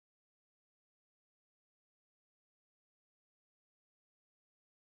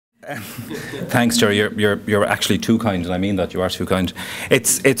Thanks, Jerry. You're actually too kind, and I mean that. You are too kind.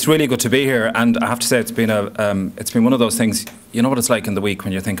 It's really good to be here, and I have to say it's been one of those things. You know what it's like in the week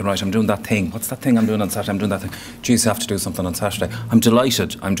when you're thinking, right, I'm doing that thing. What's that thing I'm doing on Saturday? I'm doing that thing. Geez, I have to do something on Saturday. I'm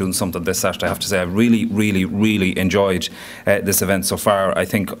delighted I'm doing something this Saturday. I have to say I really enjoyed this event so far. I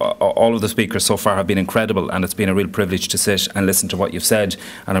think all of the speakers so far have been incredible, and it's been a real privilege to sit and listen to what you've said,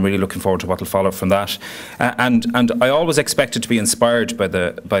 and I'm really looking forward to what will follow from that. And I always expected to be inspired by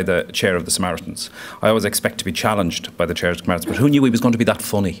the chair of the Samaritans. I always expect to be challenged by the chair of the Samaritans, but who knew he was going to be that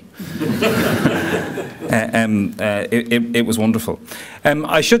funny? It was wonderful.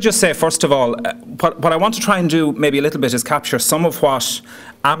 I should just say, first of all, what I want to try and do maybe a little bit is capture some of what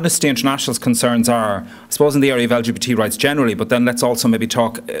Amnesty International's concerns are, I suppose, in the area of LGBT rights generally, but then let's also maybe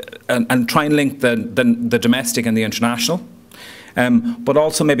talk and try and link the domestic and the international. But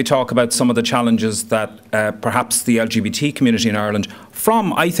also maybe talk about some of the challenges that perhaps the LGBT community in Ireland,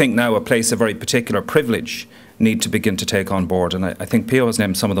 from, I think now, a place of very particular privilege, need to begin to take on board. And I think Pio has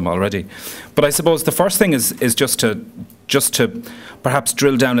named some of them already. But I suppose the first thing is just to perhaps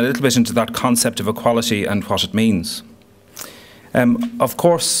drill down a little bit into that concept of equality and what it means. Of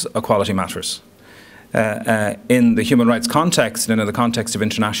course, equality matters. In the human rights context and in the context of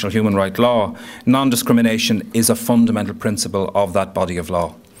international human rights law, non-discrimination is a fundamental principle of that body of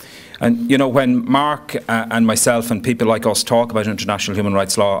law. And, you know, when Mark and myself and people like us talk about international human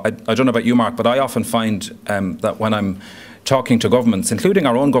rights law, I don't know about you, Mark, but I often find that when I'm talking to governments, including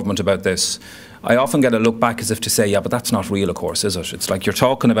our own government about this, I often get a look back as if to say, yeah, but that's not real, of course, is it? It's like you're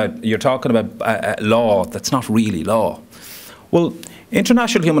talking about law that's not really law. Well,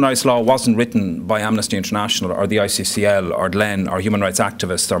 international human rights law wasn't written by Amnesty International or the ICCL or LEN or human rights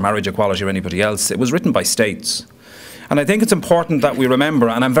activists or marriage equality or anybody else. It was written by states. And I think it's important that we remember,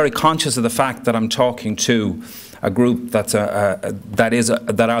 and I'm very conscious of the fact that I'm talking to a group that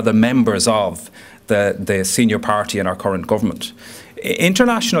are the members of the senior party in our current government.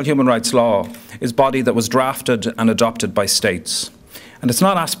 International human rights law is a body that was drafted and adopted by states. And it's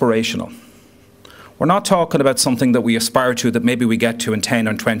not aspirational. We're not talking about something that we aspire to that maybe we get to in 10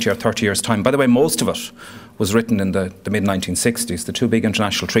 or 20 or 30 years' time. By the way, most of it was written in the mid-1960s. The two big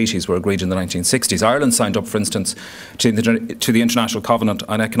international treaties were agreed in the 1960s. Ireland signed up, for instance, to the International Covenant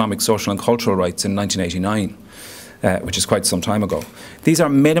on Economic, Social and Cultural Rights in 1989, which is quite some time ago. These are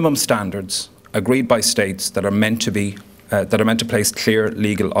minimum standards agreed by states that are meant to place clear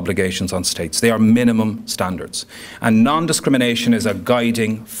legal obligations on states. They are minimum standards. And non-discrimination is a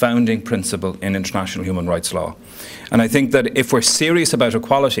guiding, founding principle in international human rights law. And I think that if we're serious about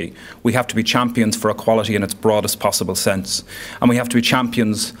equality, we have to be champions for equality in its broadest possible sense. And we have to be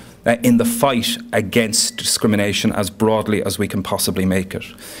champions in the fight against discrimination as broadly as we can possibly make it.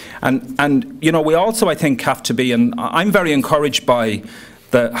 And you know, we also, I think, have to be, and I'm very encouraged by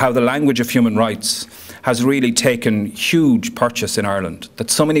how the language of human rights has really taken huge purchase in Ireland, that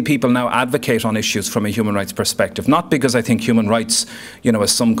so many people now advocate on issues from a human rights perspective, not because I think human rights, you know,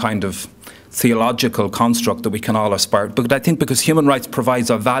 is some kind of theological construct that we can all aspire, but I think because human rights provides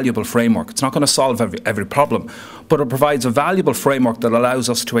a valuable framework. It's not going to solve every problem, but it provides a valuable framework that allows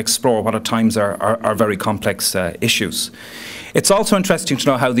us to explore what at times are very complex issues. It's also interesting to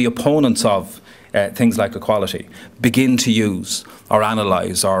know how the opponents of things like equality begin to use or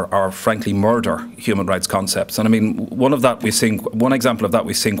analyse or frankly murder human rights concepts. And I mean, one example of that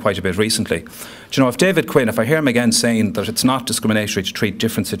we've seen quite a bit recently. Do you know, if David Quinn, if I hear him again saying that it's not discriminatory to treat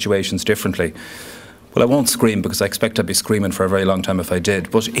different situations differently, well, I won't scream because I expect I'd be screaming for a very long time if I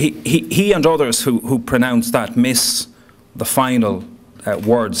did. But he and others who pronounce that miss the final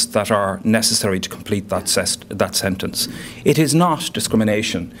words that are necessary to complete that sentence. It is not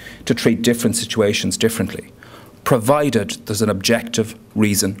discrimination to treat different situations differently, provided there's an objective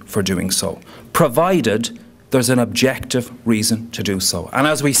reason for doing so. Provided there's an objective reason to do so. And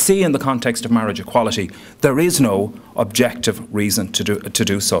as we see in the context of marriage equality, there is no objective reason to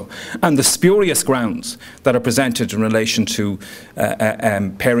do so. And the spurious grounds that are presented in relation to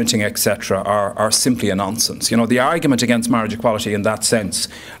parenting, etc., are simply a nonsense. You know, the argument against marriage equality in that sense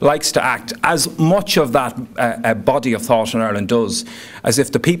likes to act, as much of that body of thought in Ireland does, as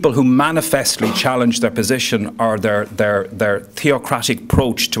if the people who manifestly challenge their position or their theocratic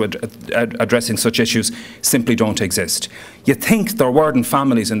approach to addressing such issues simply don't exist. You think there weren't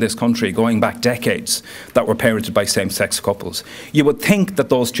families in this country going back decades that were parented by same-sex couples. You would think that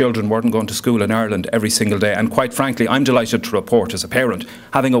those children weren't going to school in Ireland every single day, and quite frankly, I'm delighted to report as a parent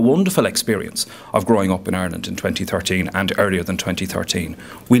having a wonderful experience of growing up in Ireland in 2013 and earlier than 2013.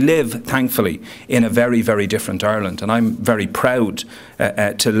 We live, thankfully, in a very, very different Ireland, and I'm very proud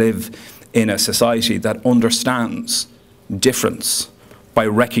to live in a society that understands difference, by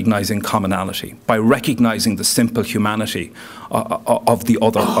recognising commonality, by recognising the simple humanity of the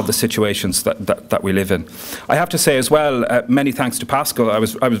other, of the situations that we live in. I have to say as well, many thanks to Paschal. I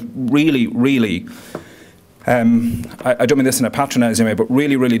was really, I don't mean this in a patronising way, but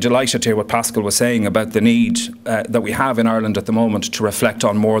really delighted to hear what Paschal was saying about the need that we have in Ireland at the moment to reflect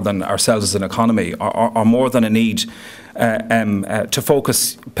on more than ourselves as an economy, or more than a need to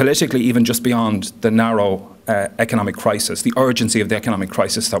focus politically even just beyond the narrow economic crisis, the urgency of the economic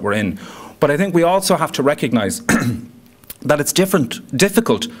crisis that we're in. But I think we also have to recognise that it's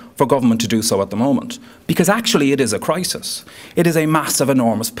difficult for government to do so at the moment, because actually it is a crisis. It is a massive,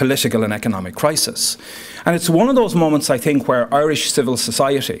 enormous political and economic crisis. And it's one of those moments, I think, where Irish civil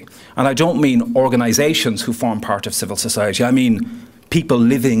society, and I don't mean organisations who form part of civil society, I mean people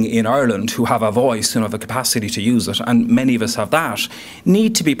living in Ireland who have a voice and have a capacity to use it, and many of us have that,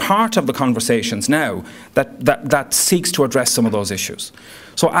 need to be part of the conversations now that seeks to address some of those issues.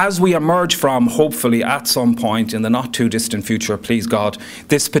 So as we emerge from, hopefully at some point in the not too distant future, please God,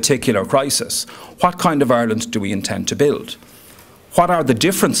 this particular crisis, what kind of Ireland do we intend to build? What are the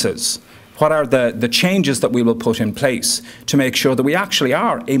differences? What are the changes that we will put in place to make sure that we actually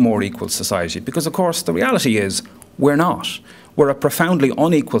are a more equal society? Because of course the reality is we're not. We're a profoundly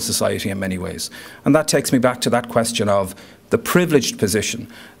unequal society in many ways. And that takes me back to that question of the privileged position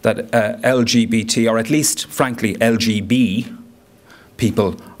that LGBT, or at least, frankly, L.G.B.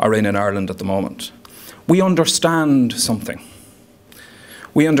 people are in Ireland at the moment. We understand something.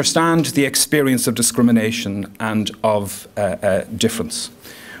 We understand the experience of discrimination and of difference.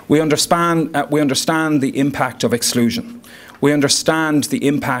 We understand the impact of exclusion. We understand the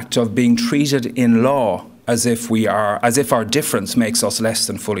impact of being treated in law as if our difference makes us less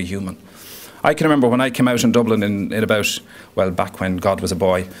than fully human. I can remember when I came out in Dublin in about, well, back when God was a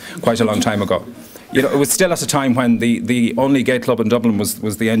boy, quite a long time ago. You know, it was still at a time when the only gay club in Dublin was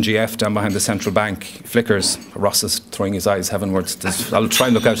the NGF down behind the Central Bank. Flickers, Ross is throwing his eyes heavenwards. I'll try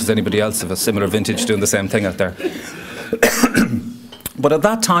and look out as anybody else of a similar vintage doing the same thing out there. But at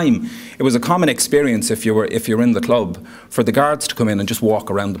that time, it was a common experience if you're in the club for the guards to come in and just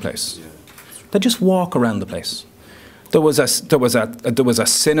walk around the place. They'd just walk around the place. There was a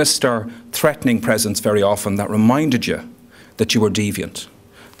sinister, threatening presence very often that reminded you that you were deviant,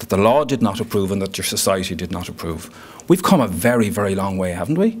 that the law did not approve and that your society did not approve. We've come a very, very long way,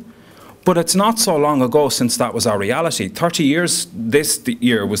 haven't we? But it's not so long ago since that was our reality. 30 years this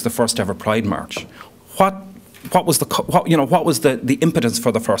year was the first ever Pride March. What was the impetus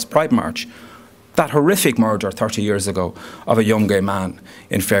for the first Pride March? That horrific murder 30 years ago of a young gay man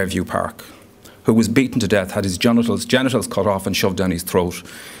in Fairview Park, who was beaten to death, had his genitals cut off and shoved down his throat.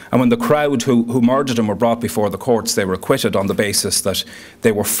 And when the crowd who murdered him were brought before the courts, they were acquitted on the basis that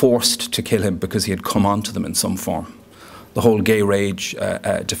they were forced to kill him because he had come onto them in some form. The whole gay rage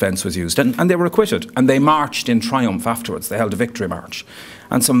defence was used. And they were acquitted. And they marched in triumph afterwards. They held a victory march.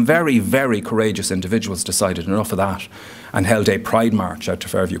 And some very, very courageous individuals decided enough of that and held a pride march out to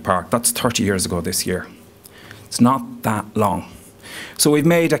Fairview Park. That's 30 years ago this year. It's not that long. So we've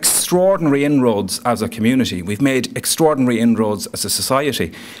made extraordinary inroads as a community. We've made extraordinary inroads as a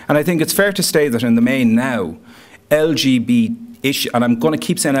society. And I think it's fair to say that in the main now, LGBT issue, and I'm going to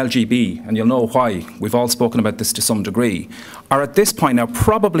keep saying LGB, and you'll know why, we've all spoken about this to some degree, are at this point now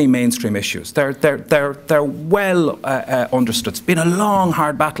probably mainstream issues. They're well understood. It's been a long,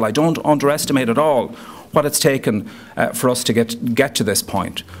 hard battle. I don't underestimate at all what it's taken for us to get to this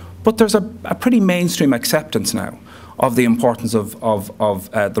point. But there's a pretty mainstream acceptance now of the importance of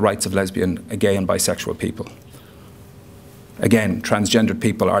the rights of lesbian, gay and bisexual people. Again, transgendered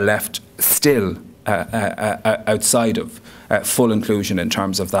people are left still outside of full inclusion in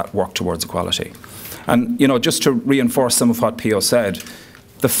terms of that work towards equality. And, you know, just to reinforce some of what Pio said,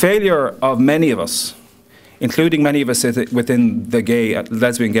 the failure of many of us, including many of us within the gay,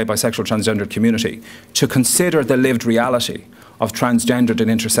 lesbian, gay, bisexual, transgendered community, to consider the lived reality of transgendered and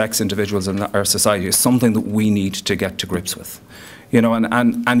intersex individuals in our society is something that we need to get to grips with. You know,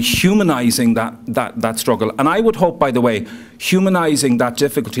 and humanising that struggle. And I would hope, by the way, humanising that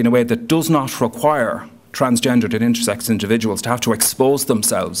difficulty in a way that does not require transgendered and intersex individuals to have to expose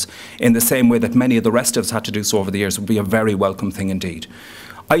themselves in the same way that many of the rest of us had to do so over the years would be a very welcome thing indeed.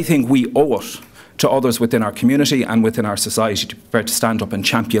 I think we owe it to others within our community and within our society to prepare to stand up and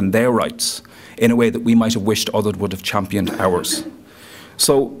champion their rights in a way that we might have wished others would have championed ours.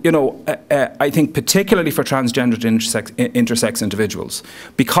 So, you know, I think particularly for transgendered and intersex individuals,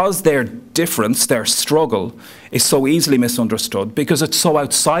 because their difference, their struggle, is so easily misunderstood, because it's so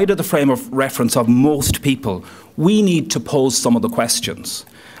outside of the frame of reference of most people, we need to pose some of the questions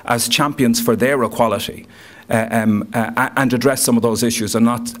as champions for their equality and address some of those issues and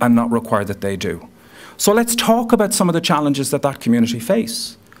not require that they do. So let's talk about some of the challenges that community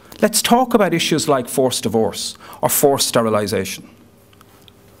face. Let's talk about issues like forced divorce or forced sterilisation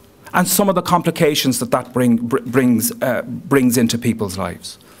and some of the complications that brings into people's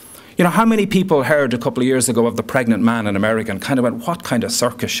lives. You know, how many people heard a couple of years ago of the pregnant man in America and kind of went, what kind of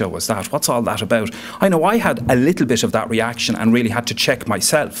circus show was that? What's all that about? I know I had a little bit of that reaction and really had to check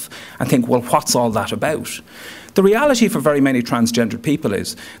myself and think, well, what's all that about? The reality for very many transgendered people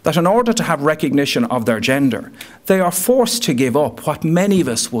is that in order to have recognition of their gender, they are forced to give up what many of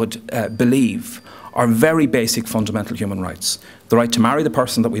us would believe are very basic fundamental human rights. The right to marry the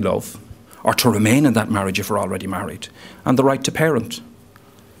person that we love, or to remain in that marriage if we're already married, and the right to parent.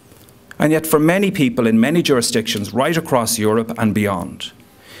 And yet for many people in many jurisdictions right across Europe and beyond,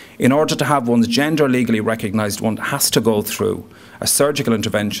 in order to have one's gender legally recognised, one has to go through a surgical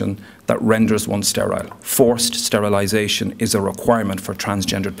intervention that renders one sterile. Forced sterilisation is a requirement for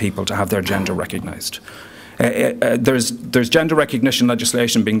transgendered people to have their gender recognised. There's gender recognition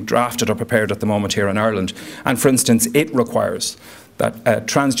legislation being drafted or prepared at the moment here in Ireland, and for instance it requires that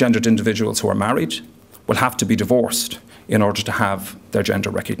transgendered individuals who are married will have to be divorced in order to have their gender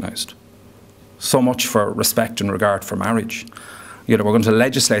recognised. So much for respect and regard for marriage. You know, we're going to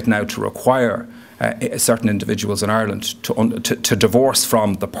legislate now to require certain individuals in Ireland to divorce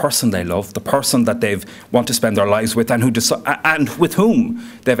from the person they love, the person that they want to spend their lives with, and with whom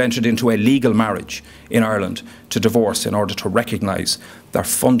they've entered into a legal marriage in Ireland, to divorce in order to recognise their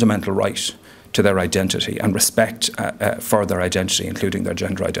fundamental right to their identity and respect for their identity, including their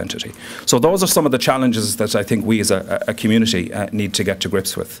gender identity. So those are some of the challenges that I think we as a community need to get to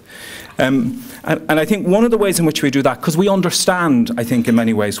grips with. And I think one of the ways in which we do that, because we understand, I think in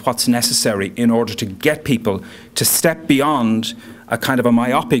many ways, what's necessary in order to get people to step beyond a kind of a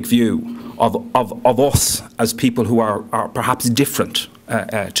myopic view of us as people who are perhaps different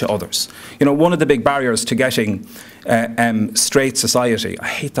to others. You know, one of the big barriers to getting straight society, I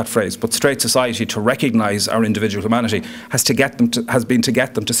hate that phrase, but straight society to recognise our individual humanity has been to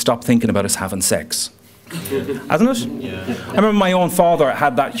get them to stop thinking about us having sex. Hasn't it? Yeah. I remember my own father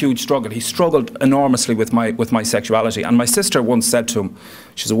had that huge struggle. He struggled enormously with my sexuality, and my sister once said to him,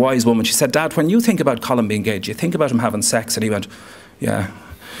 she's a wise woman, she said, "Dad, when you think about Colm being gay, do you think about him having sex?" And he went, "Yeah."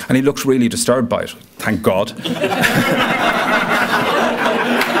 And he looked really disturbed by it, thank God.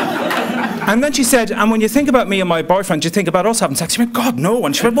 And then she said, "And when you think about me and my boyfriend, do you think about us having sex?" She went, "God, no."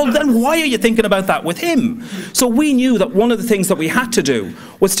 And she went, "Well, then why are you thinking about that with him?" So we knew that one of the things that we had to do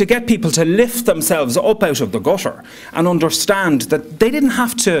was to get people to lift themselves up out of the gutter and understand that they didn't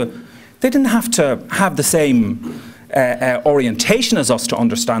have to have the same orientation as us to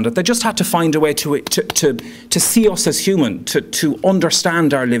understand it. They just had to find a way to see us as human, to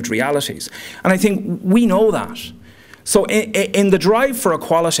understand our lived realities. And I think we know that. So in the drive for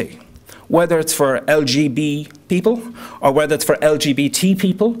equality, whether it's for LGB people or whether it's for LGBT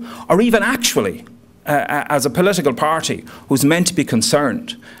people, or even actually as a political party who's meant to be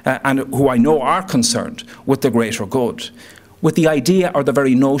concerned and who I know are concerned with the greater good, with the idea or the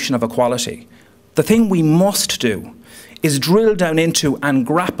very notion of equality, the thing we must do is drill down into and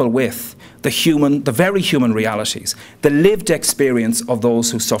grapple with the very human realities, the lived experience of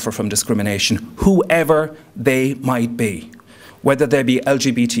those who suffer from discrimination, whoever they might be. Whether they be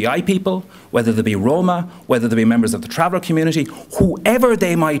LGBTI people, whether they be Roma, whether they be members of the traveller community, whoever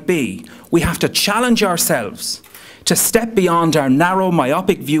they might be, we have to challenge ourselves to step beyond our narrow,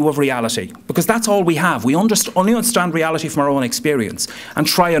 myopic view of reality, because that's all we have. We only understand reality from our own experience, and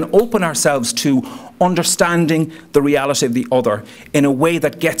try and open ourselves to understanding the reality of the other in a way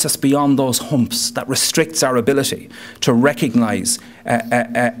that gets us beyond those humps, that restricts our ability to recognise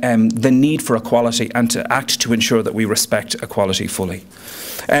the need for equality and to act to ensure that we respect equality fully.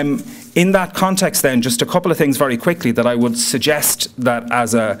 In that context then, just a couple of things very quickly that I would suggest that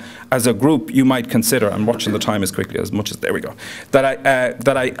as a group you might consider. I'm watching the time as quickly as much as, there we go, that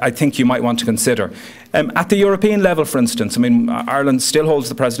I think you might want to consider. At the European level, for instance, I mean, Ireland still holds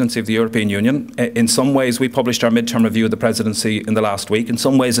the presidency of the European Union. In some ways, we published our midterm review of the presidency in the last week. In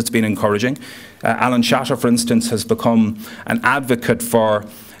some ways, it's been encouraging. Alan Shatter, for instance, has become an advocate for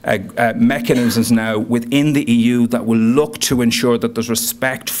mechanisms now within the EU that will look to ensure that there's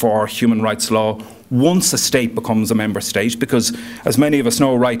respect for human rights law once a state becomes a member state, because as many of us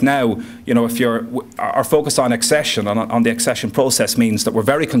know right now, if our focus on accession, on the accession process, means that we're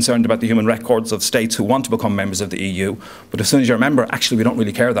very concerned about the human records of states who want to become members of the EU, but as soon as you're a member, actually we don't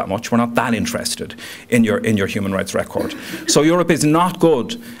really care that much. We're not that interested in your human rights record. So Europe is not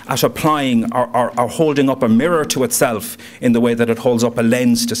good at applying or holding up a mirror to itself in the way that it holds up a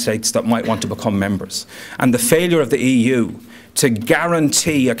lens to states that might want to become members. And the failure of the EU to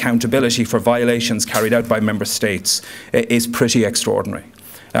guarantee accountability for violations carried out by member states is pretty extraordinary.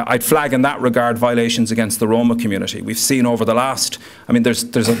 I'd flag in that regard violations against the Roma community. We've seen over the last,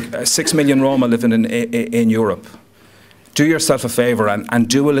 there's 6 million Roma living in Europe. Do yourself a favour and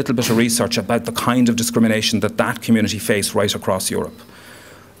do a little bit of research about the kind of discrimination that community face right across Europe.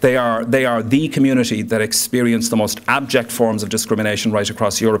 They are the community that experience the most abject forms of discrimination right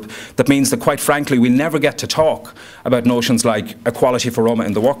across Europe. That means that, quite frankly, we'll never get to talk about notions like equality for Roma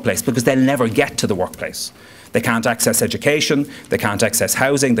in the workplace, because they'll never get to the workplace. They can't access education, they can't access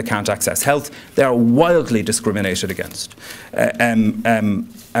housing, they can't access health. They are wildly discriminated against.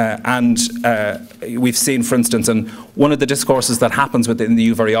 We've seen, for instance, and one of the discourses that happens within the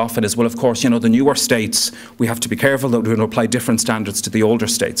EU very often is, well, of course, the newer states, we have to be careful that we don't apply different standards to the older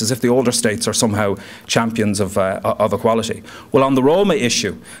states, as if the older states are somehow champions of equality. Well, on the Roma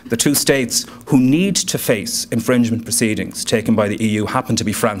issue, the two states who need to face infringement proceedings taken by the EU happen to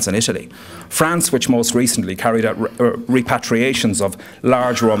be France and Italy. France, which most recently carried out repatriations of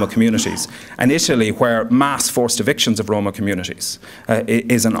large Roma communities, and Italy, where mass forced evictions of Roma communities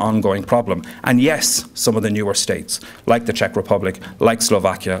is an ongoing problem. And yes, some of the newer states, like the Czech Republic, like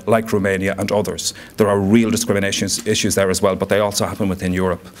Slovakia, like Romania and others, there are real discrimination issues there as well, but they also happen within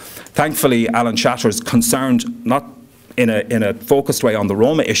Europe. Thankfully, Alan Chatter's concerned not in a focused way on the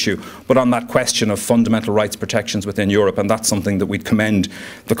Roma issue, but on that question of fundamental rights protections within Europe, and that's something that we'd commend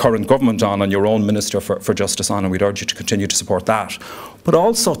the current government on, and your own Minister for Justice on, and we'd urge you to continue to support that. But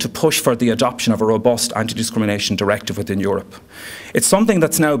also to push for the adoption of a robust anti-discrimination directive within Europe. It's something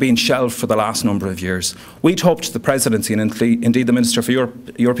that's now been shelved for the last number of years. We'd hoped the Presidency, and indeed the Minister for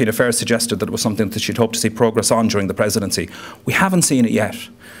European Affairs suggested that it was something that she'd hoped to see progress on during the Presidency. We haven't seen it yet.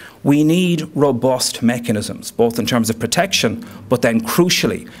 We need robust mechanisms, both in terms of protection, but then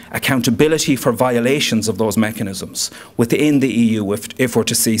crucially, accountability for violations of those mechanisms within the EU if we're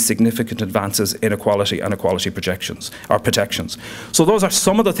to see significant advances in equality and equality protections. So those are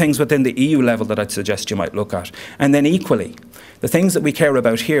some of the things within the EU level that I'd suggest you might look at. And then equally, the things that we care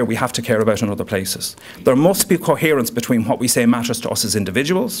about here, we have to care about in other places. There must be coherence between what we say matters to us as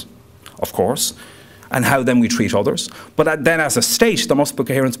individuals, of course, and how then we treat others. But then as a state, there must be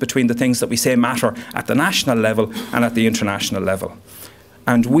coherence between the things that we say matter at the national level and at the international level.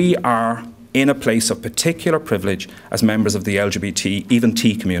 And we are in a place of particular privilege as members of the LGBT, even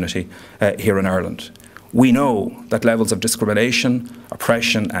T community here in Ireland. We know that levels of discrimination,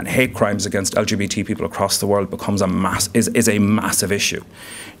 oppression and hate crimes against LGBT people across the world is a massive issue.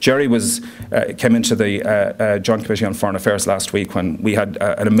 Jerry came into the Joint Committee on Foreign Affairs last week when we had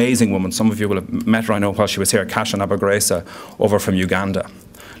an amazing woman, some of you will have met her I know while she was here, Kasha Nabagresa, over from Uganda.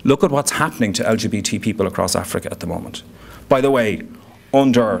 Look at what's happening to LGBT people across Africa at the moment. By the way,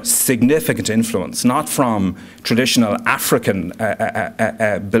 under significant influence, not from traditional African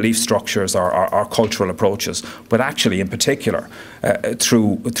belief structures or cultural approaches, but actually in particular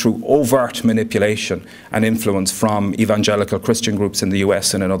through overt manipulation and influence from evangelical Christian groups in the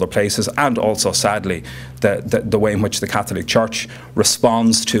US and in other places, and also sadly the way in which the Catholic Church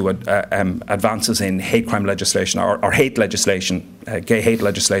responds to advances in hate crime legislation or hate legislation, gay hate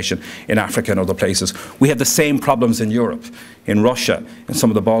legislation in Africa and other places. We have the same problems in Europe, in Russia, in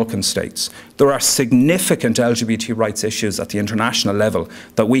some of the Balkan states. There are significant LGBT rights issues at the international level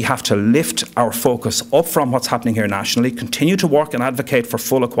that we have to lift our focus up from what's happening here nationally, continue to work and advocate for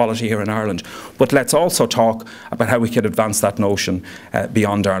full equality here in Ireland, but let's also talk about how we can advance that notion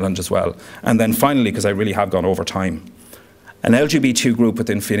beyond Ireland as well. And then finally, because I really have gone over time, an LGBT group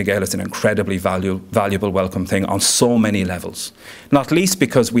within Fine Gael is an incredibly valuable, welcome thing on so many levels. Not least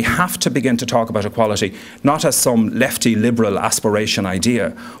because we have to begin to talk about equality not as some lefty liberal aspiration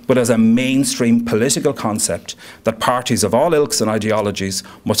idea, but as a mainstream political concept that parties of all ilks and ideologies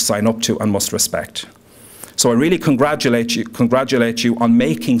must sign up to and must respect. So I really congratulate you on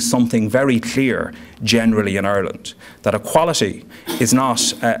making something very clear generally in Ireland, that equality is not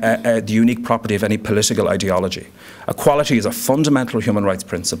the unique property of any political ideology. Equality is a fundamental human rights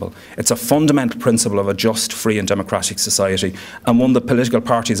principle. It's a fundamental principle of a just, free and democratic society, and one that political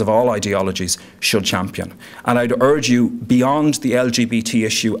parties of all ideologies should champion. And I'd urge you, beyond the LGBT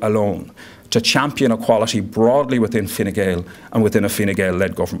issue alone, to champion equality broadly within Fine Gael and within a Fine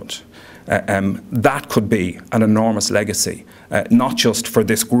Gael-led government. that could be an enormous legacy, not just for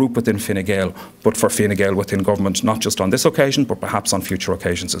this group within Fine Gael, but for Fine Gael within government, not just on this occasion, but perhaps on future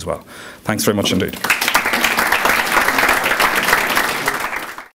occasions as well. Thanks very much indeed.